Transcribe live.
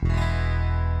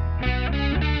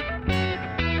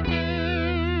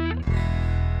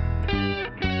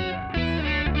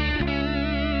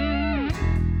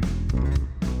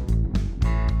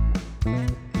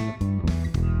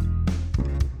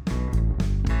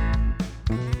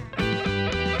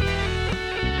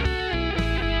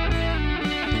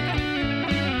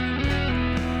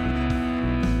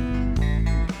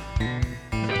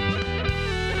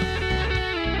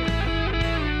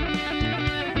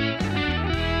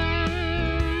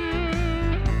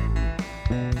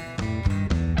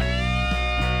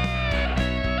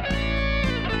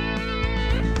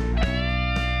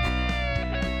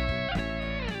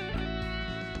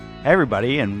Hey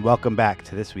everybody, and welcome back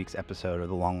to this week's episode of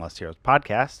the Long Lost Heroes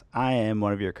podcast. I am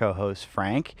one of your co-hosts,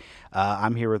 Frank.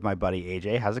 I'm here with my buddy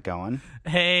AJ. How's it going?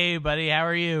 Hey, buddy, how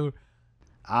are you?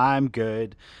 I'm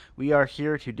good. We are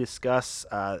here to discuss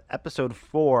episode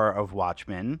 4 of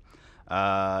Watchmen.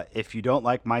 If you don't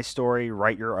like my story,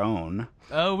 write your own.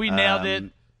 Oh, we nailed it.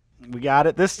 We got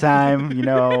it this time.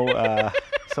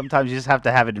 Sometimes you just have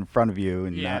to have it in front of you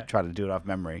and Yeah. not try to do it off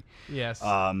memory. Yes.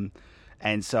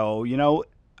 And so,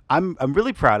 I'm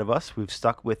really proud of us. We've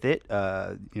stuck with it.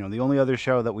 The only other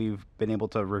show that we've been able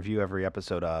to review every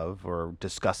episode of or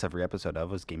discuss every episode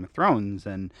of was Game of Thrones,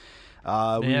 and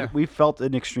Yeah. we felt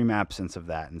an extreme absence of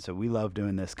that. And so we love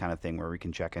doing this kind of thing where we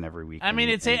can check in every week.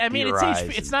 It's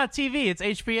theorize not TV, it's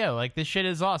HBO. Like, this shit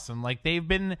is awesome. Like, they've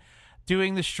been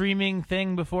doing the streaming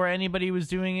thing before anybody was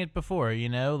doing it before,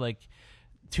 Like,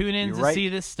 tune in You're to right. see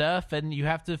this stuff, and you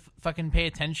have to fucking pay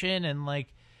attention, and,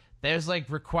 like, there's, like,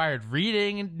 required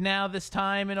reading now this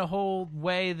time in a whole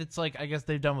way that's, like, I guess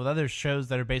they've done with other shows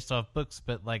that are based off books,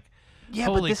 but, like, Yeah,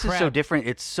 holy but this crap. is so different.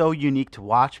 It's so unique to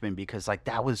Watchmen because like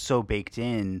that was so baked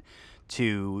in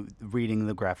to reading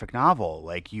the graphic novel.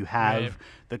 Like you have Right.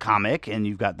 the comic and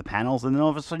you've got the panels, and then all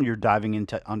of a sudden you're diving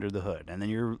into Under the Hood, and then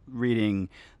you're reading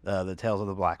the Tales of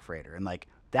the Black Freighter, and like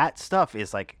that stuff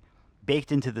is like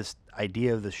baked into this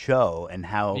idea of the show and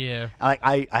how Yeah.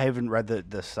 I haven't read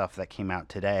the stuff that came out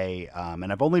today,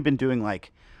 and I've only been doing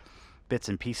like bits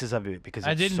and pieces of it because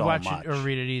I it's didn't so watch much. it or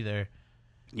read it either.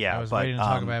 Yeah, I was but waiting to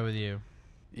talk about it with you.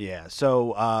 yeah,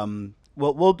 so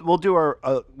we'll do our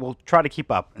we'll try to keep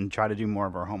up and try to do more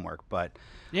of our homework. But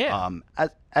Yeah.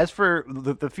 as for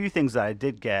the few things that I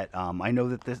did get, I know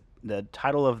that the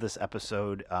title of this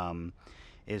episode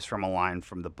is from a line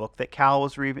from the book that Cal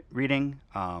was reading.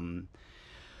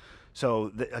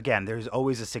 Again, there's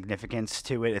always a significance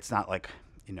to it. It's not like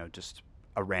just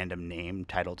a random name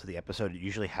title to the episode. It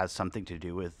usually has something to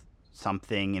do with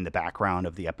something in the background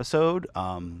of the episode.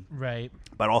 Right.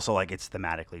 But also like it's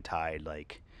thematically tied.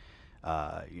 Like,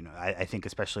 I think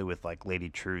especially with like Lady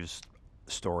True's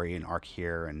story and arc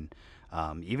here, and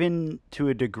even to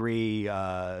a degree,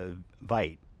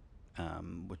 Vite,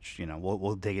 which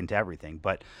we'll dig into everything.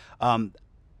 But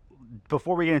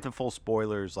before we get into full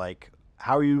spoilers, like,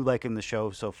 how are you liking the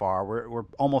show so far? We're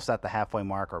almost at the halfway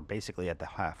mark, or basically at the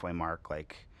halfway mark.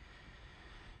 Like,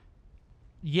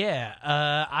 Yeah,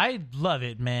 I love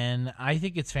it, man. I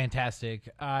think it's fantastic.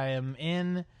 I am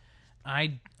in.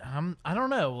 I don't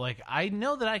know. Like, I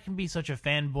know that I can be such a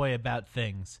fanboy about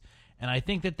things, and I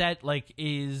think that like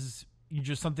is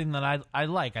just something that I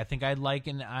like. I think I like,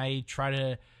 and I try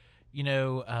to,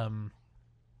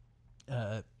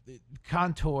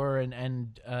 contour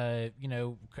and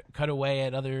cut away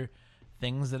at other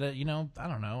things that I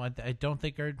don't know. I don't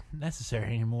think are necessary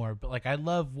anymore. But like, I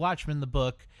love Watchmen the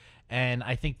book. And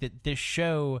I think that this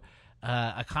show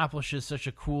accomplishes such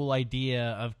a cool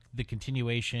idea of the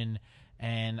continuation.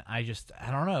 And I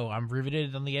don't know. I'm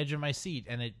riveted on the edge of my seat.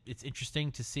 And it's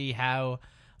interesting to see how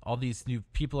all these new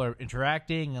people are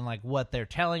interacting and like what they're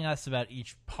telling us about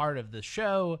each part of the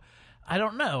show. I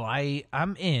don't know.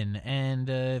 I'm in. And,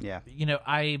 Yeah.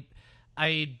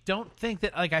 I don't think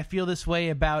that like I feel this way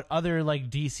about other like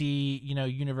DC,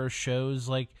 universe shows.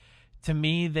 Like, to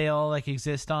me, they all like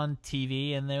exist on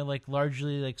TV, and they're like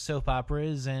largely like soap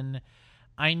operas, and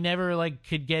I never like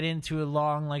could get into a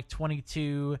long like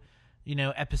 22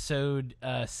 episode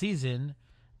season.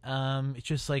 It's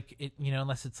just like it,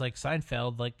 unless it's like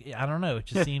Seinfeld, like I don't know, it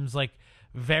just seems like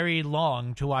very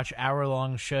long to watch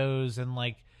hour-long shows, and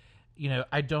like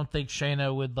I don't think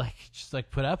Shayna would like just like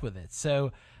put up with it.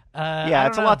 So yeah,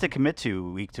 it's a lot to commit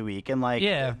to week, and like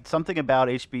Yeah. something about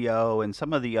HBO and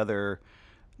some of the other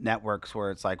networks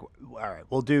where it's like, all right,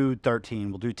 we'll do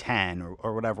 13, we'll do 10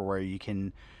 or whatever, where you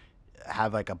can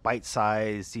have like a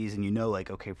bite-sized season, like,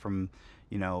 okay, from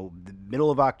the middle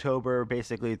of October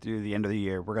basically through the end of the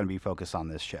year, we're going to be focused on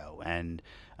this show, and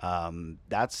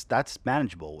that's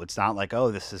manageable. It's not like,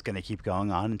 oh, this is going to keep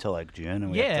going on until like June,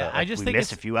 and we Yeah, have to, I just we think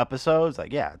missed a it's- few episodes.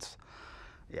 Like, yeah,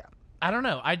 I don't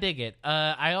know. I dig it.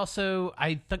 I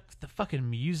think the fucking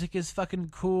music is fucking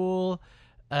cool.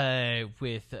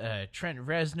 With Trent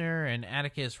Reznor and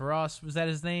Atticus Ross, was that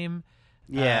his name?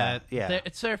 yeah.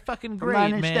 They're fucking From great,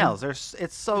 Nine Inch man. Nails,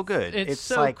 it's so good. It's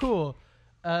so like, cool.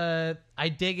 I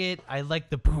dig it. I like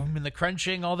the boom and the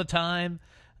crunching all the time.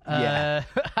 Yeah.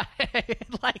 I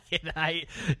like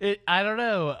it. I don't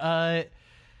know.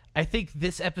 I think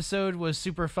this episode was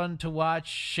super fun to watch.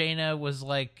 Shayna was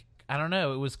like, I don't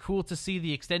know. It was cool to see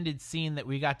the extended scene that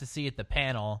we got to see at the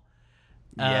panel.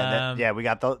 Yeah, we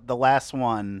got the last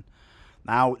one.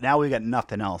 Now we got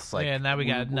nothing else. Like, yeah, now we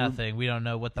got nothing. We don't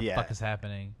know what the Yeah. fuck is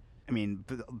happening. I mean,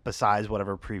 besides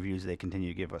whatever previews they continue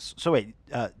to give us. So wait,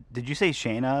 did you say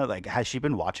Shayna? Like, has she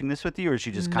been watching this with you, or is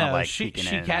she just kind of No, like she peeking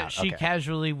she in and out? she Okay.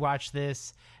 casually watched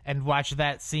this and watched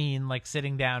that scene like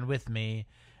sitting down with me,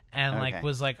 and like Okay.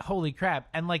 was like, "Holy crap!"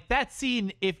 And like that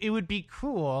scene, if it would be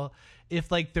cool if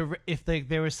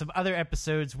there was some other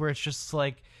episodes where it's just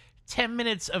like 10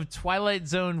 minutes of Twilight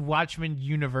Zone Watchmen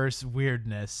universe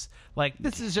weirdness. Like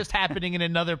this is just happening in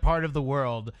another part of the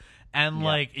world, and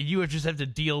like you would just have to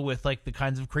deal with like the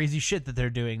kinds of crazy shit that they're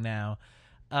doing now.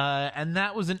 And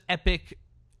that was an epic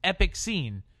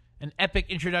scene, an epic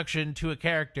introduction to a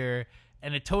character,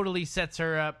 and it totally sets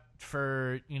her up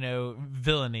for,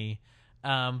 villainy.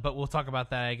 But we'll talk about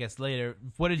that, I guess, later.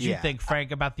 What did you Yeah. think,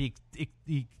 Frank, about the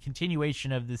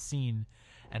continuation of this scene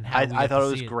and how I thought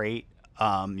it was great.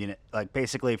 Like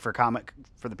basically for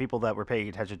the people that were paying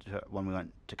attention to when we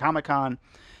went to Comic-Con,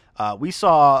 we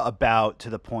saw about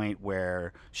to the point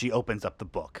where she opens up the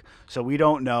book. So we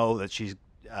don't know that she's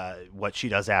what she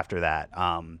does after that.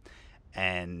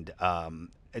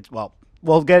 It's well,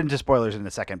 we'll get into spoilers in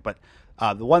a second. But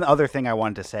the one other thing I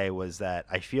wanted to say was that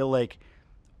I feel like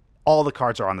all the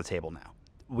cards are on the table now.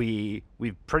 We've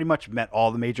pretty much met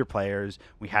all the major players.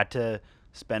 We had to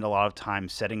spend a lot of time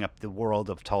setting up the world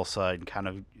of Tulsa and kind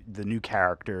of the new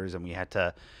characters, and we had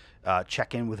to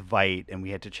check in with Vite, and we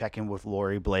had to check in with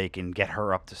Laurie Blake and get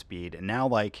her up to speed. And now,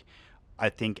 like, I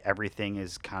think everything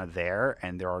is kind of there,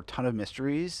 and there are a ton of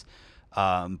mysteries.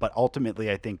 But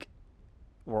ultimately, I think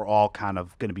we're all kind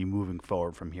of going to be moving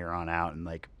forward from here on out. And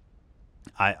like,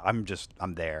 I'm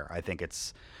there. I think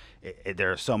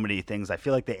there are so many things. I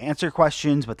feel like they answer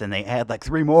questions, but then they add like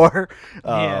 3 more.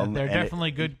 Yeah, they're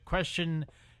definitely good question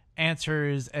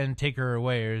answers and taker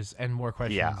awayers and more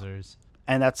questioners.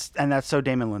 And that's so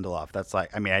Damon Lindelof. That's like,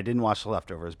 I mean, I didn't watch The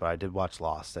Leftovers, but I did watch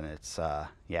Lost, and it's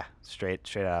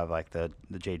straight out of like the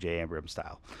J.J. Abrams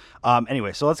style.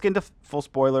 Anyway, so let's get into full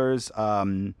spoilers.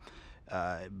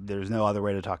 There's no other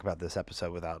way to talk about this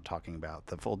episode without talking about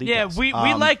the full details. Yeah,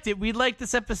 we liked it. We liked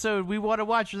this episode. We want to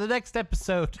watch the next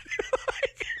episode.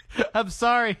 I'm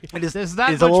sorry. It's There's not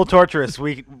a little torturous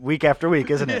week after week,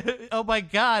 isn't it? Oh my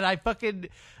god,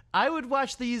 I would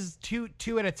watch these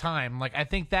two at a time. Like I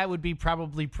think that would be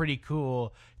probably pretty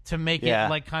cool to make it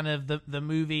like kind of the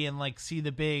movie and like see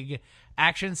the big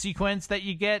action sequence that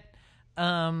you get.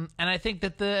 And I think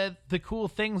that the cool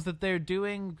things that they're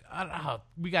doing, I don't know,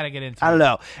 we got to get into. I don't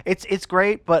know. It's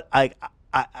great, but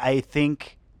I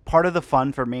think part of the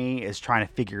fun for me is trying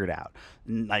to figure it out,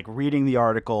 like reading the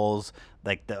articles,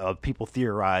 like the people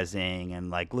theorizing, and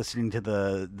like listening to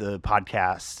the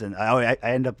podcasts. And I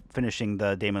end up finishing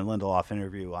the Damon Lindelof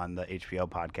interview on the HBO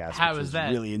podcast. How which was that?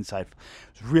 Really insightful.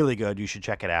 It's really good. You should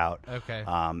check it out. Okay.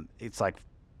 It's like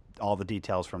all the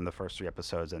details from the first 3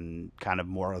 episodes and kind of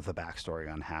more of the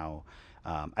backstory on how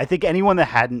I think anyone that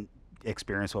hadn't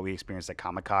experienced what we experienced at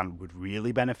Comic-Con would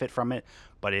really benefit from it,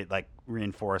 but it like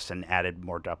reinforced and added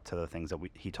more depth to the things that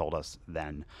he told us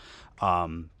then.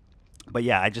 But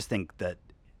yeah, I just think that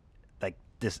like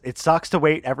this, it sucks to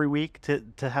wait every week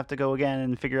to have to go again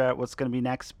and figure out what's going to be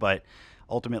next, but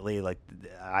ultimately, like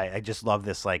I just love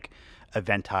this like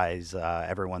eventize,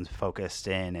 everyone's focused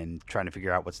in and trying to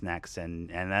figure out what's next, and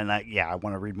then I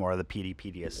want to read more of the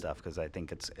PDpedia stuff because I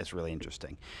think it's really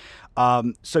interesting.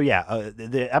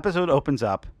 The episode opens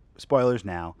up, spoilers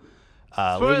now.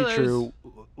 Spoilers. Lady True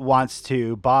wants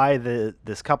to buy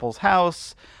this couple's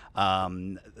house.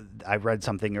 I read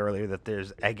something earlier that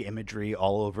there's egg imagery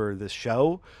all over this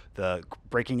show, the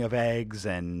breaking of eggs,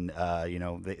 and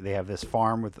they have this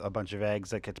farm with a bunch of eggs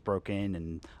that gets broken,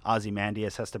 and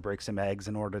Ozymandias has to break some eggs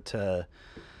in order to.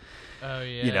 Oh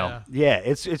yeah.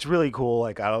 It's really cool.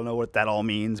 Like I don't know what that all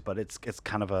means, but it's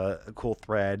kind of a cool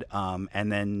thread.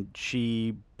 And then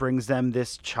she brings them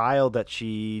this child that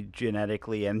she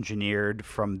genetically engineered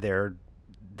from their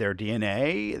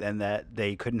DNA, and that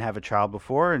they couldn't have a child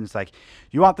before. And it's like,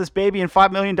 you want this baby and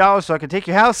 $5 million so I can take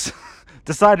your house?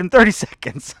 Decide in 30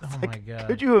 seconds. Oh like, my God.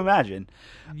 Could you imagine?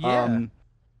 Yeah.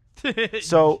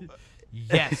 So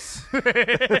yes.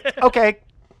 okay,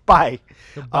 bye.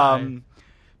 Goodbye.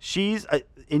 She's an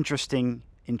interesting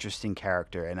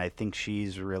character, and I think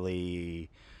she's really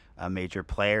a major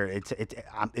player. It's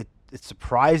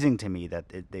surprising to me that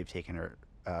they've taken her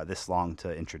this long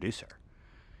to introduce her.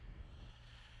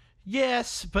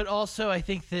 Yes, but also I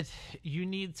think that you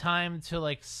need time to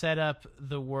like set up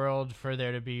the world for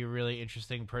there to be a really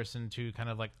interesting person to kind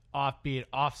of like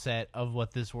offset of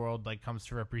what this world like comes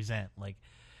to represent. Like,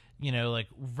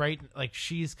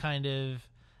 she's kind of,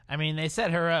 I mean, they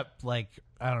set her up like,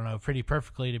 I don't know, pretty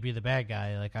perfectly to be the bad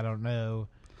guy. Like, I don't know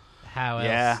how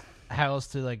else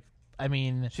to like, I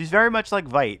mean, She's very much like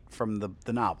Vite from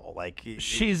the novel. Like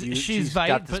she's Vite,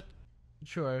 got this, but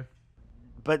sure.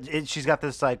 she's got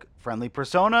this like friendly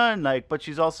persona, and like, but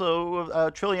she's also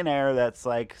a trillionaire that's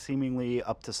like seemingly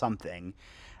up to something,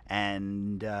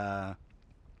 and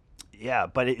yeah.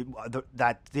 But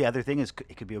the other thing is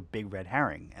it could be a big red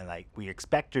herring, and like we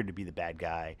expect her to be the bad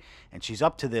guy, and she's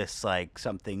up to this like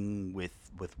something with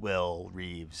Will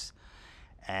Reeves,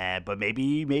 but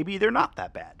maybe they're not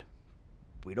that bad.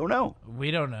 We don't know.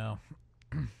 We don't know.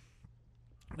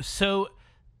 So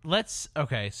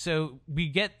so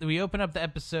we open up the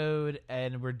episode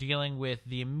and we're dealing with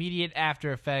the immediate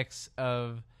after effects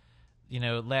of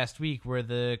last week, where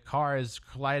the cars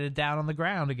collided down on the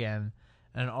ground again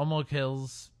and almost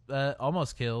kills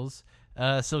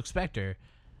Silk Spectre.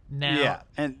 Now, Yeah,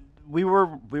 and we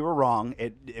were wrong.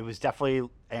 It was definitely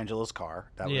Angela's car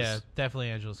that was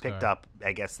definitely Angela's picked car. up,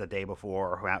 I guess, the day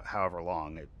before or however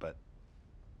long.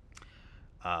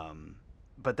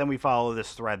 But then we follow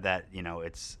this thread that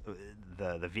it's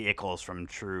the vehicles from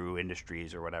True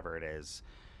Industries or whatever it is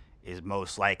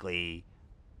most likely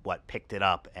what picked it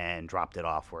up and dropped it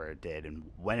off where it did, and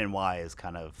when and why is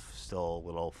kind of still a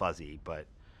little fuzzy, but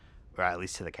or at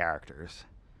least to the characters.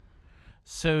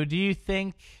 So do you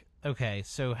think? Okay,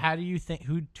 so how do you think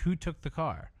who took the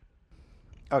car?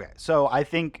 Okay, so I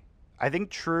think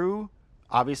True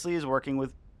obviously is working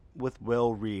with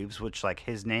Will Reeves, which like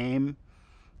his name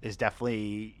is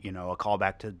definitely a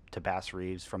callback to Bass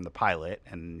Reeves from the pilot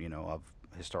and of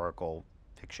historical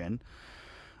fiction.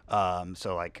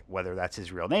 So like whether that's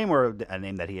his real name or a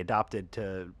name that he adopted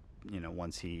to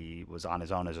once he was on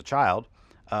his own as a child,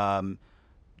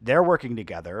 they're working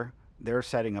together. They're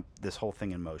setting up this whole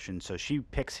thing in motion. So she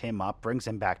picks him up, brings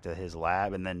him back to his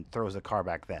lab, and then throws the car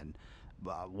back then.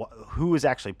 Who is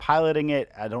actually piloting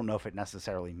it? I don't know if it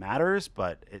necessarily matters,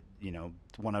 but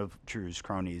one of True's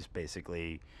cronies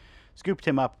basically scooped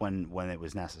him up when it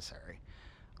was necessary.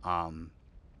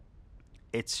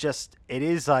 It's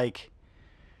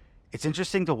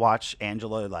interesting to watch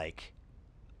Angela like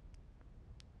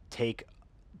take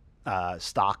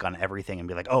stock on everything and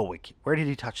be like, oh, wait, where did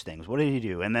he touch things? What did he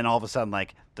do? And then all of a sudden,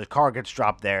 like the car gets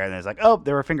dropped there, and it's like, oh,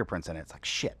 there were fingerprints in it. It's like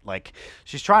shit. Like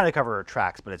she's trying to cover her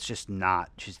tracks, but it's just not.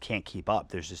 She can't keep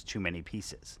up. There's just too many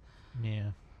pieces.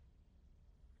 Yeah.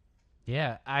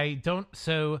 Yeah, I don't.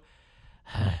 So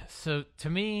to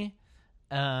me,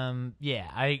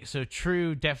 so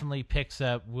True definitely picks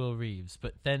up Will Reeves,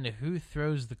 but then who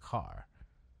throws the car?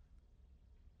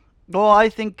 Well, I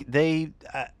think they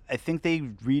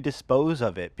redispose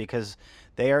of it because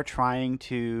they're trying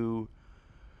to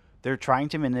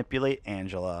manipulate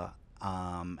Angela,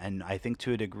 and I think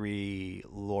to a degree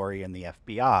Lori and the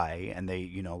FBI, and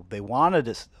they want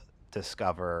to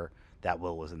discover that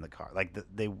Will was in the car. Like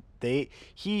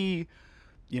he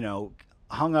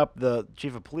hung up the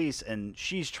chief of police, and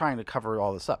she's trying to cover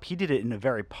all this up. He did it in a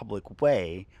very public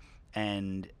way,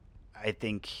 and I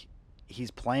think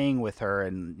he's playing with her,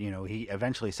 and he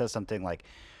eventually says something like,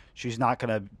 she's not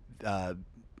gonna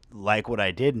like what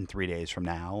I did in 3 days from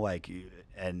now, like,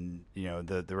 and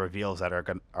the reveals that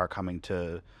are coming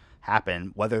to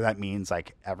happen, whether that means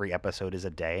like every episode is a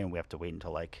day and we have to wait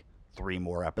until like 3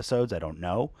 more episodes, I don't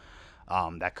know.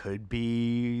 That could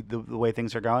be the way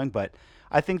things are going, but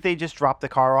I think they just dropped the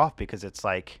car off because it's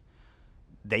like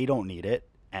they don't need it,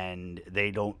 and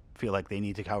they don't feel like they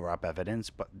need to cover up evidence,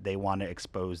 but they want to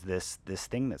expose this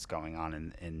thing that's going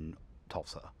on in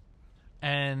Tulsa.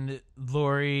 And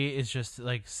Lori is just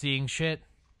like seeing shit.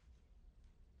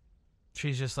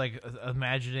 She's just like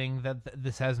imagining that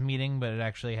this has meaning, but it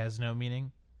actually has no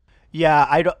meaning. Yeah,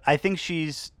 I think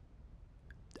she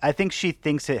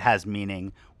thinks it has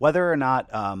meaning. Whether or not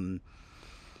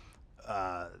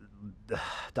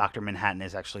Dr. Manhattan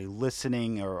is actually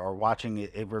listening or watching,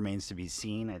 it remains to be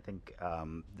seen. I think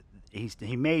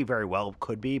he may very well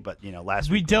could be, but last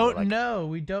week we don't know.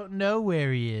 We don't know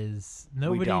where he is.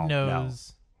 Nobody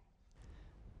knows.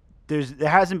 There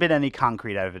hasn't been any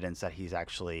concrete evidence that he's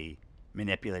actually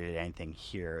manipulated anything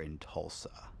here in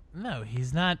Tulsa. No,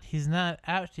 he's not. He's not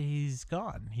out. He's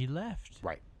gone. He left.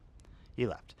 Right. He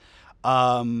left.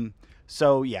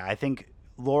 So yeah, I think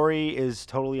Lori is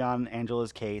totally on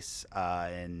Angela's case,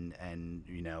 and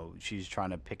she's trying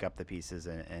to pick up the pieces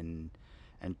and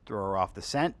throw her off the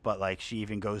scent. But like she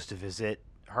even goes to visit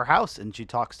her house and she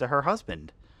talks to her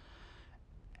husband,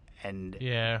 and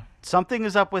yeah, something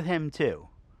is up with him too.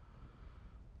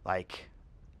 Like,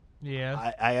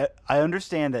 yeah, I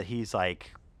understand that he's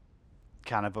like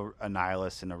kind of a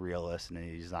nihilist and a realist, and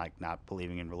he's like not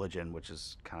believing in religion, which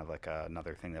is kind of like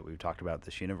another thing that we've talked about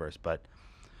this universe. But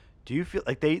do you feel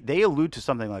like they allude to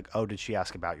something like, oh, did she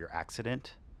ask about your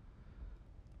accident?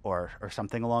 or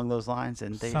something along those lines,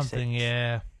 and they Something,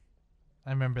 yeah.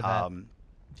 I remember that.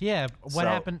 Yeah, what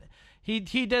happened?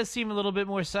 He does seem a little bit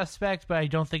more suspect, but I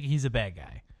don't think he's a bad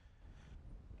guy.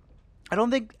 I don't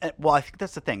think. Well, I think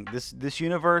that's the thing. This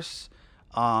universe,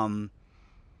 like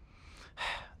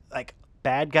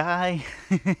bad guy,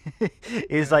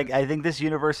 is like I think this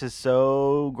universe is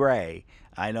so gray.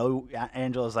 I know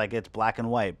Angela's like it's black and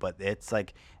white, but it's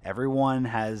like everyone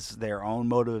has their own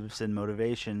motives and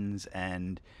motivations,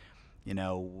 and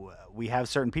we have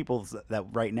certain people that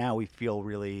right now we feel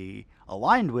really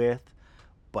aligned with,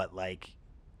 but like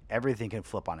everything can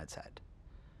flip on its head.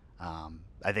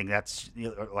 I think that's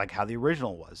like how the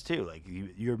original was too. Like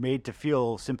you're made to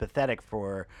feel sympathetic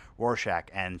for Rorschach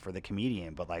and for the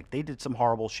comedian, but like they did some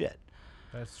horrible shit.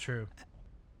 That's true.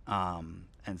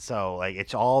 And so like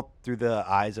it's all through the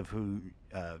eyes of who,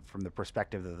 from the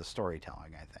perspective of the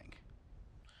storytelling. I think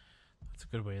that's a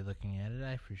good way of looking at it.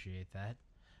 I appreciate that.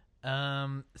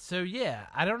 So yeah,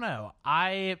 I don't know.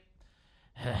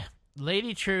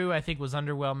 Lady True, I think, was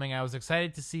underwhelming. I was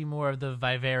excited to see more of the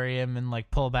vivarium and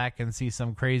like pull back and see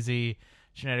some crazy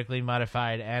genetically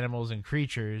modified animals and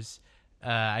creatures.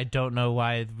 I don't know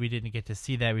why we didn't get to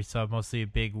see that. We saw mostly a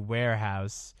big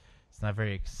warehouse. It's not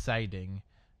very exciting.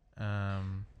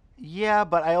 Yeah,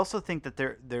 but I also think that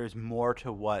there's more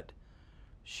to what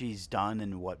she's done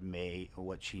and what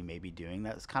she may be doing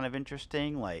that's kind of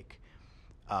interesting. Like,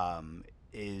 the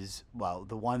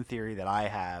one theory that I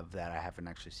have that I haven't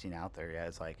actually seen out there yet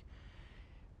is like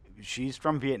she's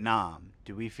from Vietnam.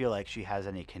 Do we feel like she has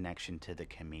any connection to the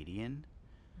comedian?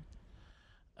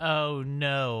 Oh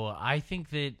no, I think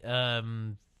that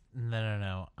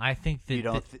no. I think that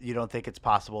you don't think it's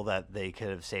possible that they could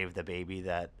have saved the baby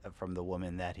that from the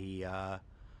woman that he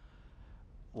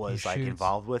was like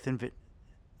involved with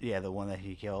the one that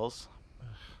he kills.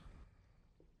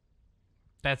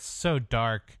 That's so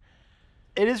dark.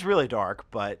 It is really dark,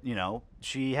 but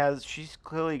she's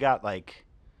clearly got like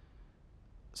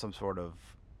some sort of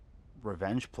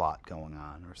revenge plot going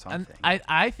on or something.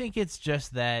 I think it's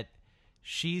just that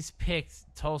she's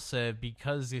picked Tulsa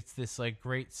because it's this like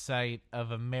great site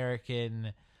of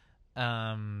American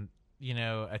attempted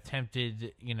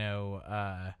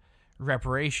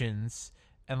reparations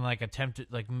and like attempted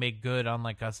like make good on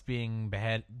like us being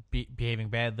behaving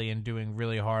badly and doing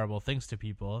really horrible things to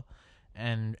people.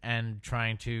 And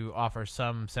trying to offer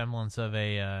some semblance of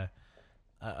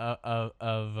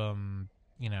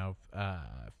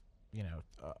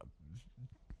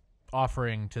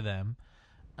offering to them.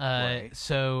 Right.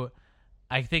 So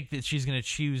I think that she's going to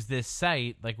choose this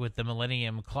site, like with the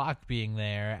Millennium Clock being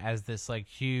there, as this like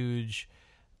huge,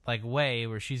 like way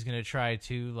where she's going to try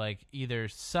to like either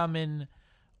summon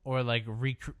or like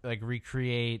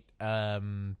recreate,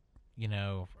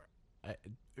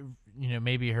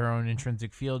 maybe her own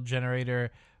intrinsic field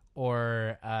generator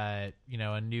or, a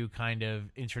new kind of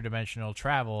interdimensional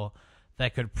travel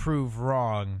that could prove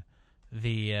wrong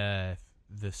the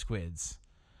squids.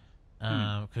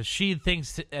 Because she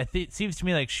thinks, it seems to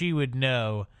me like she would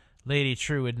know, Lady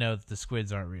True would know that the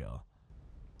squids aren't real.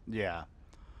 Yeah.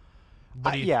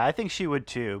 I think she would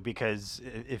too, because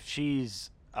if she's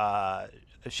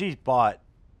bought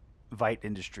Vite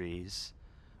Industries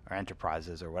or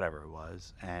Enterprises or whatever it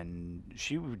was, and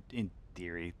she would, in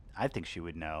theory, I think she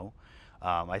would know.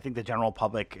 I think the general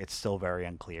public, it's still very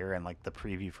unclear, and like the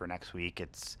preview for next week,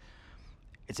 it's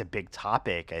a big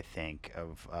topic. I think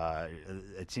of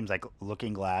it seems like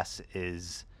Looking Glass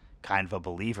is kind of a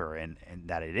believer in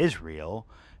that it is real,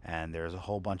 and there's a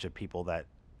whole bunch of people that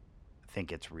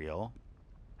think it's real.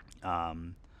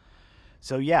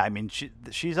 So yeah, I mean,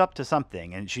 she's up to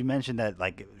something, and she mentioned that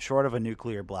like short of a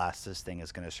nuclear blast, this thing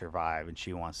is going to survive, and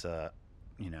she wants to,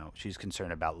 she's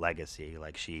concerned about legacy,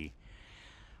 like she,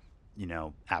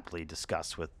 aptly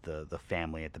discussed with the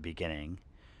family at the beginning.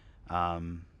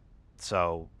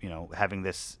 So having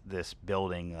this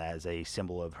building as a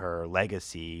symbol of her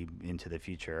legacy into the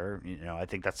future, I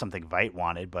think that's something Vite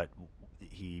wanted, but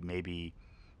he maybe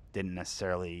didn't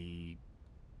necessarily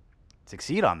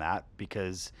succeed on that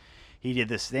because he did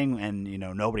this thing and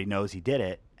nobody knows he did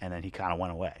it, and then he kind of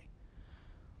went away.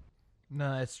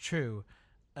 No, that's true.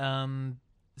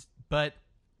 But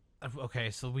okay,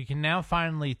 so we can now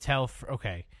finally tell.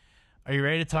 Okay, are you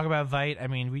ready to talk about Vite? I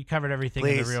mean, we covered everything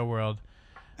in the real world.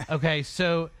 Okay,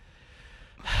 so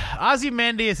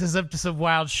Ozymandias is up to some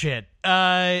wild shit.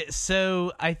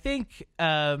 So I think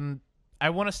I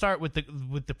want to start with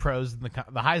the pros and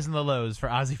the highs and the lows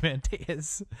for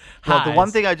Ozymandias. Well, the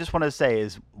one thing I just want to say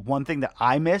is one thing that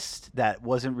I missed that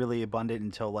wasn't really abundant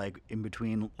until like in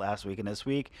between last week and this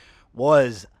week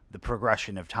was the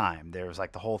progression of time. There was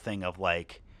like the whole thing of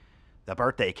like the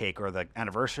birthday cake or the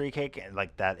anniversary cake, and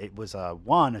like that it was a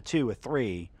 1, a 2, a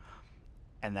 3,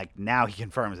 and like now he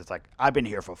confirms it's like I've been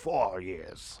here for 4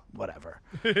 years, whatever.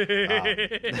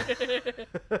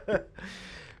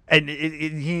 And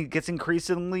he gets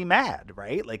increasingly mad,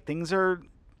 right? Like things are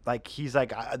like he's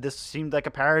like this seemed like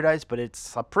a paradise, but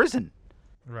it's a prison.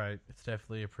 Right. It's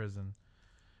definitely a prison.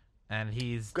 And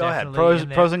he's Go ahead.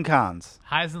 definitely Pros and cons.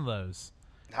 highs and lows.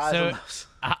 Highs So and lows.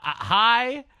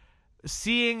 high,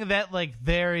 seeing that like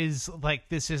there is like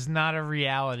this is not a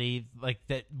reality, like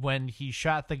that when he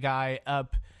shot the guy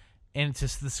up into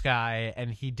the sky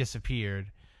and he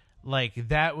disappeared, like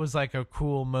that was like a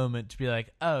cool moment to be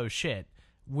like, oh shit,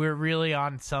 we're really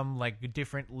on some like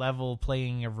different level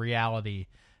playing of reality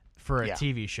for a Yeah.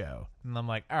 TV show. And I'm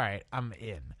like, all right, I'm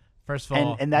in. First of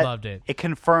all, And that loved it. It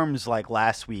confirms like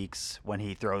last week's when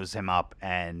he throws him up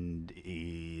and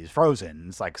he's frozen.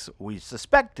 It's like we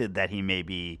suspected that he may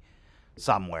be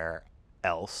somewhere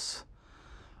else.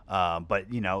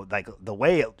 But you know, like the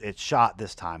way it's shot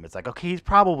this time, it's like okay, he's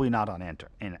probably not on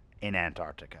in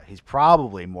Antarctica. He's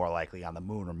probably more likely on the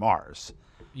moon or Mars.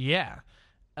 Yeah.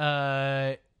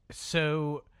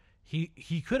 So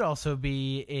he could also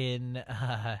be in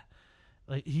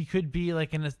like he could be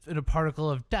like in a particle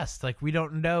of dust. Like we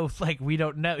don't know. Like we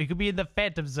don't know. He could be in the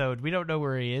Phantom Zone. We don't know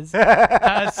where he is.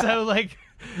 So like,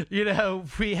 you know,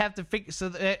 we have to figure.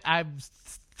 So I'm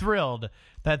thrilled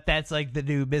that that's like the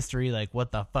new mystery. Like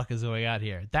what the fuck is going on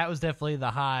here? That was definitely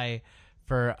the high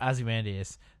for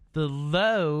Ozymandias. The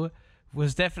low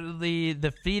was definitely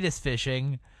the fetus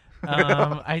fishing.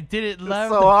 I didn't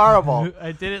love so horrible.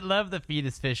 I didn't love the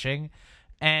fetus fishing,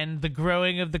 and the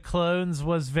growing of the clones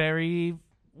was very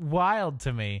wild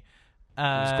to me. It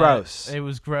was gross. It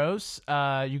was gross.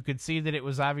 You could see that it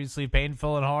was obviously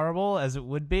painful and horrible, as it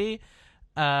would be.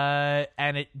 And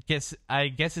I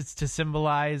guess it's to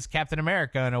symbolize Captain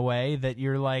America in a way that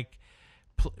you're like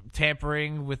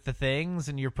tampering with the things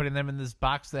and you're putting them in this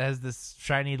box that has this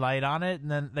shiny light on it, and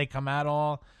then they come out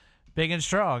all big and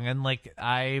strong. And like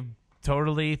I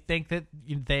totally think that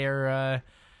they're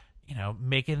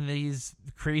making these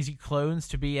crazy clones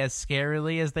to be as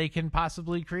scarily as they can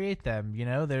possibly create them. You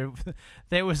know,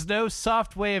 there was no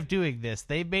soft way of doing this.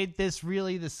 They made this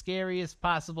really the scariest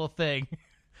possible thing.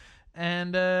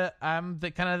 And I'm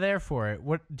kind of there for it.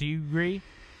 What do you agree?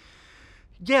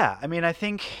 Yeah, I mean, I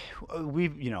think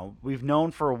we've known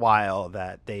for a while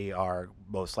that they are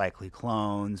most likely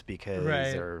clones because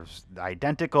Right. they're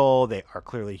identical. They are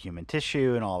clearly human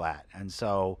tissue and all that. And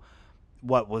so,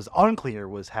 what was unclear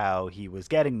was how he was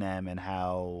getting them and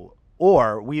how,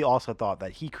 or we also thought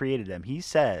that he created them. He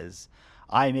says,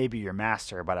 "I may be your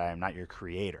master, but I am not your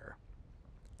creator,"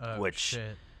 Oh,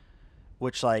 shit.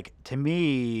 which, like to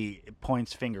me,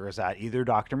 points fingers at either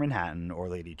Dr. Manhattan or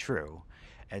Lady True.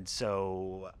 And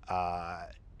so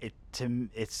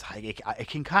it's like it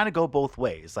can kind of go both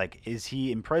ways. Like, is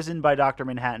he imprisoned by Dr.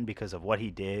 Manhattan because of what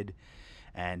he did,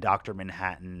 and Dr.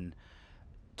 Manhattan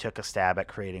took a stab at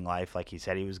creating life like he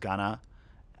said he was gonna,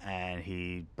 and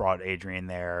he brought Adrian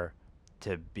there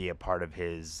to be a part of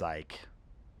his like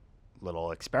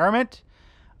little experiment?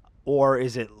 Or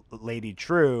is it Lady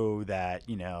True that,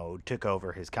 took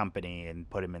over his company and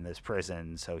put him in this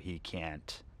prison so he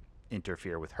can't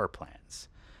interfere with her plans?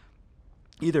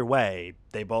 Either way,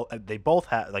 they both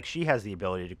have, like, she has the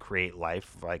ability to create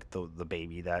life, like the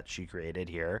baby that she created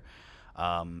here.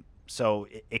 So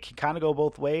it can kind of go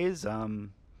both ways.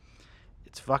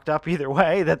 It's fucked up either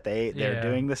way that they're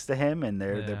doing this to him and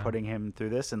they're putting him through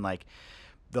this, and like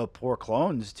the poor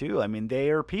clones too. I mean, they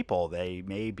are people. They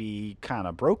may be kind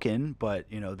of broken, but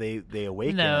they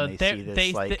awaken and they see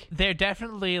this they're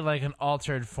definitely like an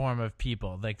altered form of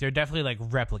people. Like they're definitely like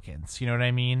replicants. You know what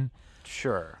I mean?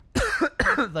 Sure.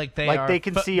 Like they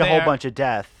can see a whole bunch of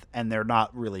death and they're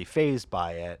not really phased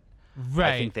by it.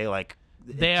 Right. I think it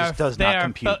They just does not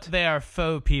compute. They are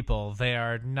faux people. They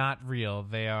are not real.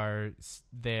 They are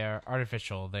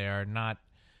artificial. They are not.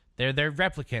 They're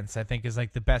replicants. I think is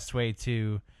like the best way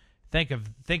to think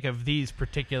of these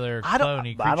particular clone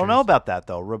creatures. I don't know about that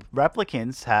though.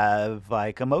 Replicants have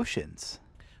like emotions.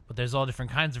 But there's all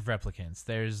different kinds of replicants.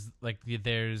 There's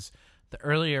the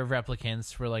earlier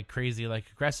replicants were like crazy, like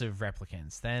aggressive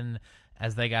replicants. Then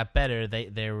as they got better,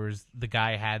 there was the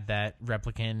guy had that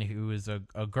replicant who was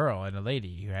a girl and a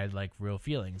lady who had like real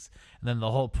feelings. And then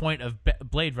the whole point of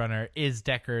Blade Runner is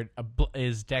Deckard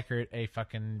a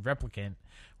fucking replicant,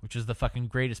 which is the fucking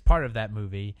greatest part of that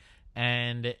movie.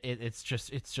 And it's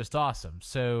just awesome.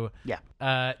 So yeah,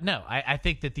 no, I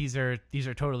think that these are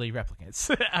totally replicants.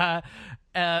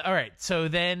 All right, so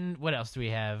then what else do we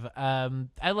have?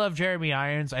 I love Jeremy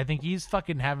Irons. I think he's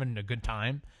fucking having a good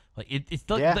time. Like it's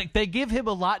Yeah. like they give him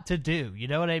a lot to do. You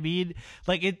know what I mean?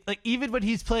 Like even when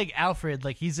he's playing Alfred,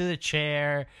 like he's in a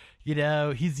chair. You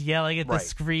know, he's yelling at the Right.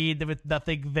 screen with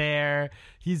nothing there.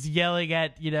 He's yelling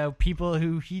at, people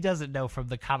who he doesn't know from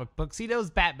the comic books. He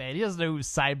knows Batman. He doesn't know who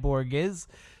Cyborg is,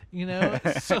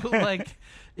 So, like,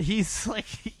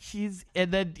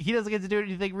 and then he doesn't get to do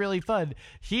anything really fun.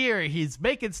 Here, he's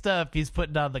making stuff. He's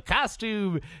putting on the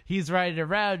costume. He's riding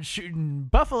around shooting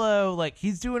buffalo. Like,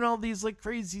 he's doing all these, like,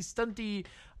 crazy, stunty,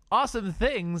 awesome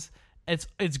things.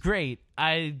 It's great.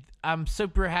 I'm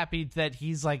super happy that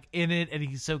he's like in it and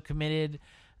he's so committed.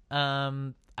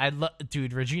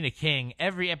 Dude, Regina King,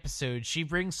 every episode she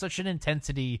brings such an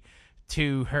intensity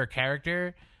to her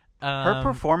character. Her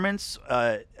performance,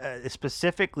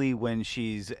 specifically when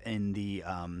she's in the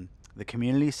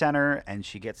community center and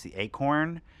she gets the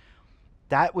acorn,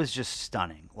 that was just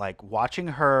stunning. Like watching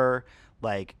her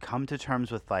like come to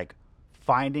terms with like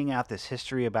finding out this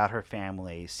history about her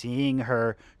family, seeing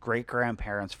her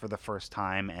great-grandparents for the first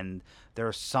time and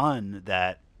their son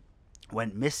that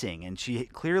went missing, and she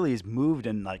clearly is moved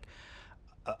and like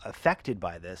affected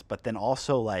by this, but then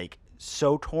also like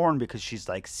so torn because she's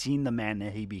like seen the man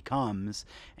that he becomes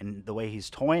and the way he's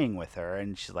toying with her,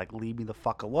 and she's like, leave me the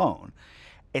fuck alone.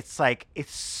 It's like,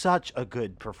 it's such a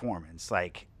good performance.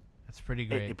 Like, that's pretty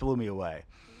great. It blew me away.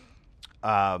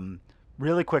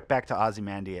 Really quick, back to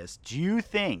Ozymandias. Do you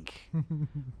think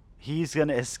he's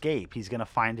gonna escape? He's gonna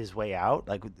find his way out?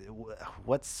 Like,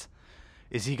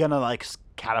 is he gonna like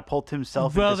catapult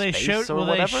himself into space or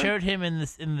whatever? They showed him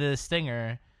in the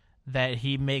Stinger that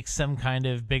he makes some kind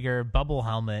of bigger bubble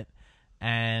helmet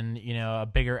and a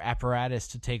bigger apparatus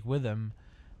to take with him.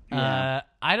 Yeah.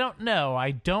 I don't know. I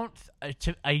don't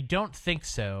think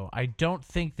so. I don't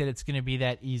think that it's going to be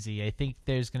that easy. I think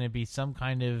there's going to be some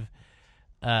kind of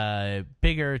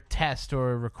bigger test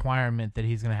or requirement that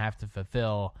he's going to have to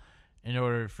fulfill in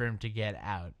order for him to get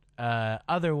out.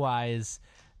 Otherwise,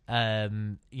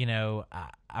 I'm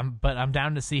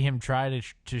down to see him try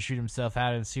to shoot himself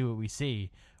out and see what we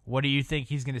see. What do you think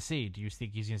he's going to see? Do you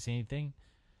think he's going to see anything?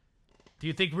 Do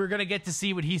you think we're going to get to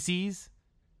see what he sees?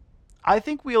 I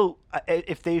think we'll,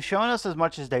 if they've shown us as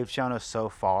much as they've shown us so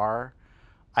far,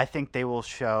 I think they will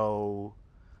show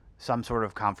some sort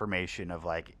of confirmation of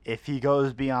like, if he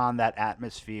goes beyond that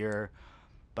atmosphere,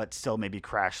 but still maybe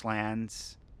crash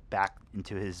lands back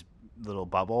into his little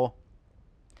bubble,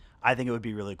 I think it would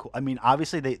be really cool. I mean,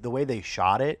 obviously the way they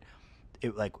shot it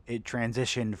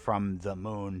transitioned from the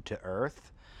moon to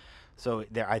Earth. So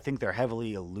I think they're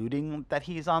heavily alluding that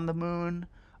he's on the moon.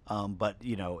 But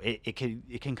it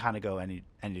can kind of go any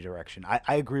direction.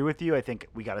 I agree with you. I think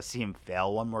we got to see him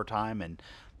fail one more time and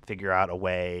figure out a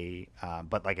way.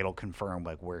 But like it'll confirm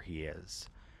like where he is.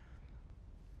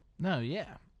 No,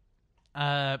 yeah.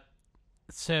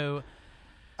 So.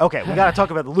 Okay, we got to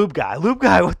talk about the lube guy. Lube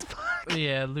guy, what the fuck?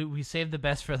 Yeah, we saved the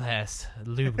best for last.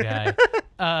 Lube guy.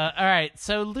 All right,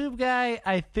 so lube guy,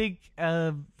 I think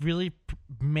really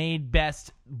made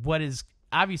best what is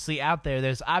obviously out there.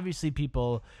 There's obviously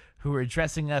people who are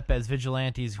dressing up as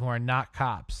vigilantes who are not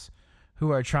cops,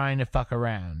 who are trying to fuck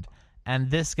around.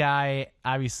 And this guy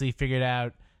obviously figured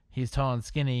out he's tall and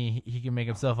skinny. He can make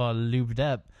himself all lubed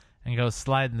up and go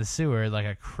slide in the sewer like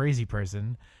a crazy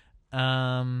person.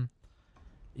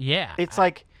 Yeah. It's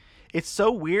like, it's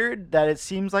so weird that it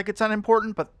seems like it's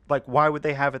unimportant, but like, why would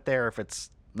they have it there if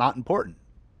it's not important?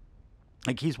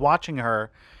 Like, he's watching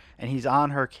her and he's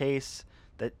on her case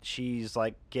that she's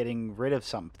like getting rid of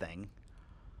something.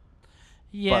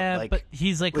 Yeah, but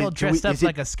he's like all dressed up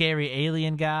like a scary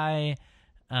alien guy.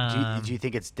 Do you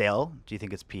think it's Dale? Do you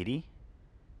think it's Petey?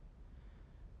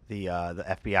 The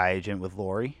FBI agent with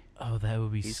Lori? Oh, that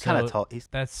would be he's kind of tall.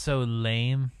 That's so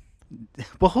lame.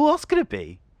 Well, who else could it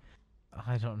be?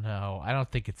 I don't know. I don't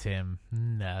think it's him.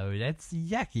 No, that's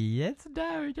yucky.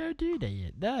 Don't do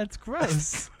that. No, it's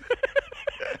gross.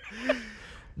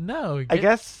 No, I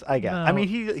guess. No. I mean,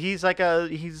 he's like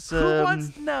who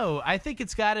wants? No, I think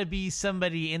it's got to be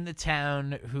somebody in the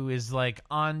town who is like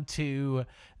onto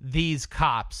these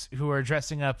cops who are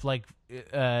dressing up like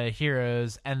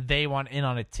heroes, and they want in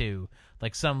on it too.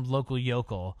 Like some local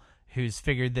yokel who's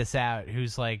figured this out,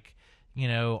 who's like,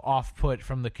 off put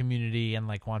from the community and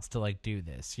like wants to like do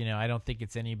this. I don't think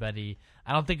it's anybody.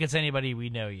 I don't think it's anybody we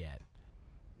know yet.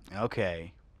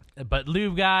 Okay. But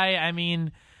lube guy, I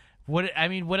mean,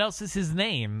 what else is his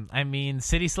name? I mean,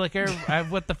 City Slicker.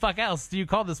 What the fuck else do you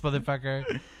call this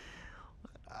motherfucker?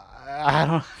 I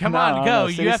don't. Come on, go.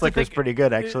 City you have Slicker's to think, pretty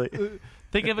good, actually.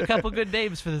 Think of a couple good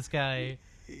names for this guy.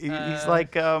 He's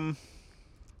like I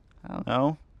don't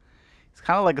know. He's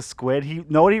kind of like a squid.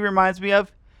 Know what he reminds me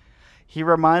of? He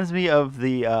reminds me of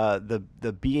the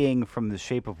being from The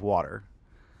Shape of Water,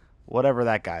 whatever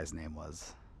that guy's name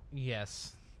was.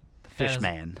 Yes.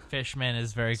 Fishman. Fishman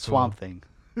is very cool. Swamp Thing.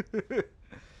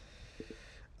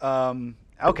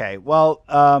 Okay. Well,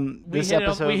 this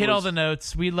episode we hit all the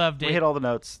notes. We loved it. We hit all the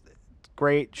notes.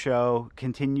 Great show.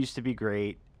 Continues to be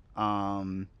great.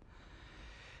 We're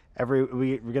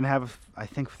gonna have. I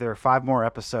think there are 5 more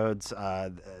episodes.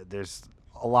 There's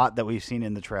a lot that we've seen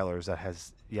in the trailers that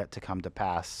has yet to come to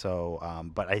pass. So,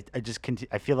 but I just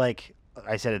I feel like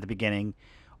I said at the beginning,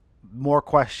 more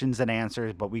questions than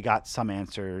answers, but we got some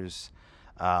answers.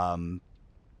 And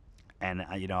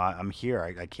I'm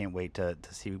here. I can't wait to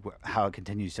see how it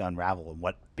continues to unravel and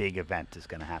what big event is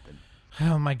going to happen.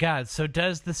 Oh my God! So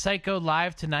does the site go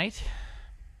live tonight?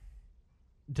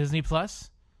 Disney Plus.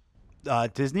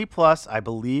 Disney Plus, I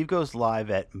believe, goes live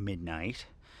at midnight,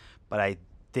 but I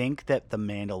think that The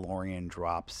Mandalorian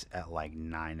drops at like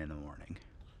 9 in the morning.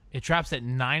 It drops at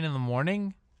 9 in the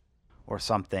morning, or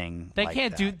something. They like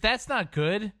can't that. do. That's not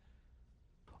good.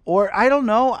 Or I don't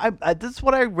know. I this is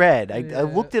what I read. I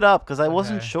looked it up because I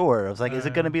wasn't Okay. sure. I was like, is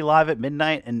it going to be live at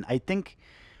midnight? And I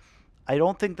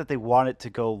don't think that they want it to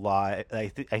go live. I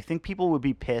think people would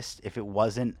be pissed if it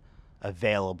wasn't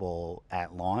available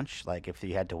at launch. Like if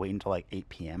you had to wait until like 8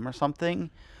 p.m. or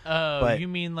something. Oh, But- you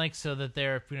mean like so that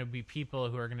there are going to be people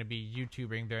who are going to be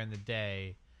YouTubing during the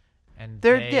day, and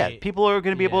People are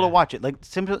going to be able to yeah. watch it. Like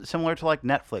similar to like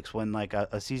Netflix when like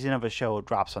a season of a show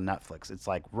drops on Netflix. It's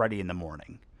like ready in the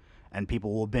morning, and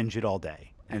people will binge it all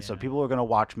day. And so Yeah. people are going to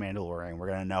watch Mandalorian. We're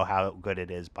going to know how good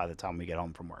it is by the time we get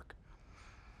home from work.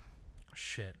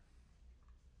 Shit.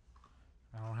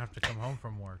 I don't have to come home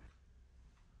from work.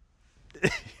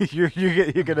 you're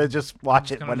gonna just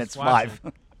watch it gonna when just it's watch live.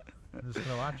 I'm just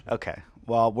gonna watch it. Okay.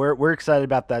 Well, we're excited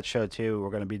about that show too. We're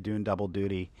gonna be doing double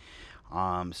duty.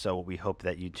 So we hope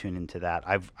that you tune into that.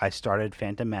 I started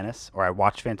Phantom Menace, or I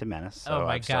watched Phantom Menace. So Oh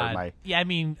my I've started God! Yeah, I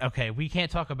mean, okay, we can't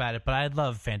talk about it, but I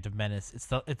love Phantom Menace. It's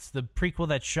the prequel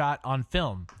that's shot on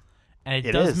film, and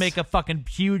it does is. make a fucking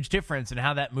huge difference in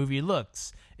how that movie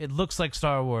looks. It looks like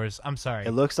Star Wars. I'm sorry.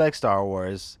 It looks like Star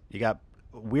Wars. You got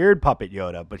weird puppet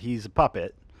Yoda, but he's a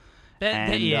puppet.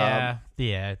 Yeah.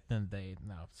 Then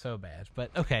so bad.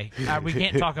 But okay, we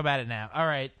can't talk about it now. All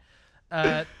right,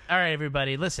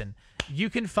 everybody, listen.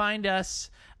 You can find us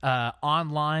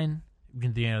online.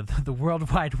 The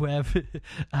World Wide Web. You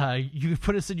can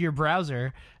put us in your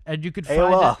browser, and you can find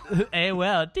AOL. us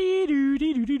AOL.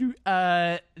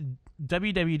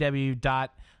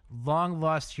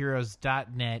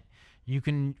 www.longlostheroes.net. You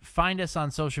can find us on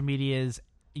social medias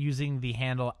using the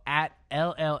handle at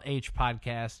LLH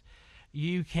Podcast.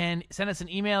 You can send us an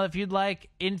email if you'd like,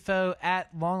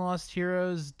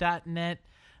 info@longlostheroes.net.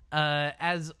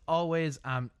 As always,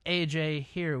 I'm AJ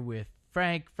here with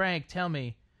Frank. Frank, tell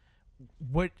me,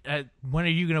 when are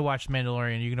you going to watch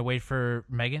Mandalorian? Are you going to wait for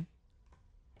Megan?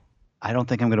 I don't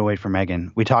think I'm gonna wait for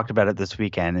Megan. We talked about it this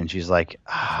weekend, and she's like,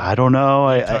 I don't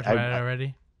know. You talked about it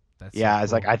already? That's Yeah, so I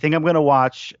was like, cool. I think I'm gonna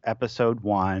watch episode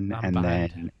 1, I'm and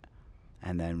behind.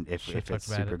 then if Should've it's talked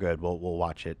about super it. good, we'll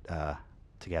watch it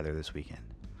together this weekend.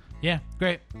 Yeah,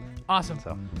 great. Awesome.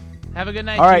 So, Have a good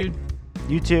night, all right, dude.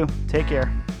 you too. Take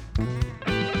care.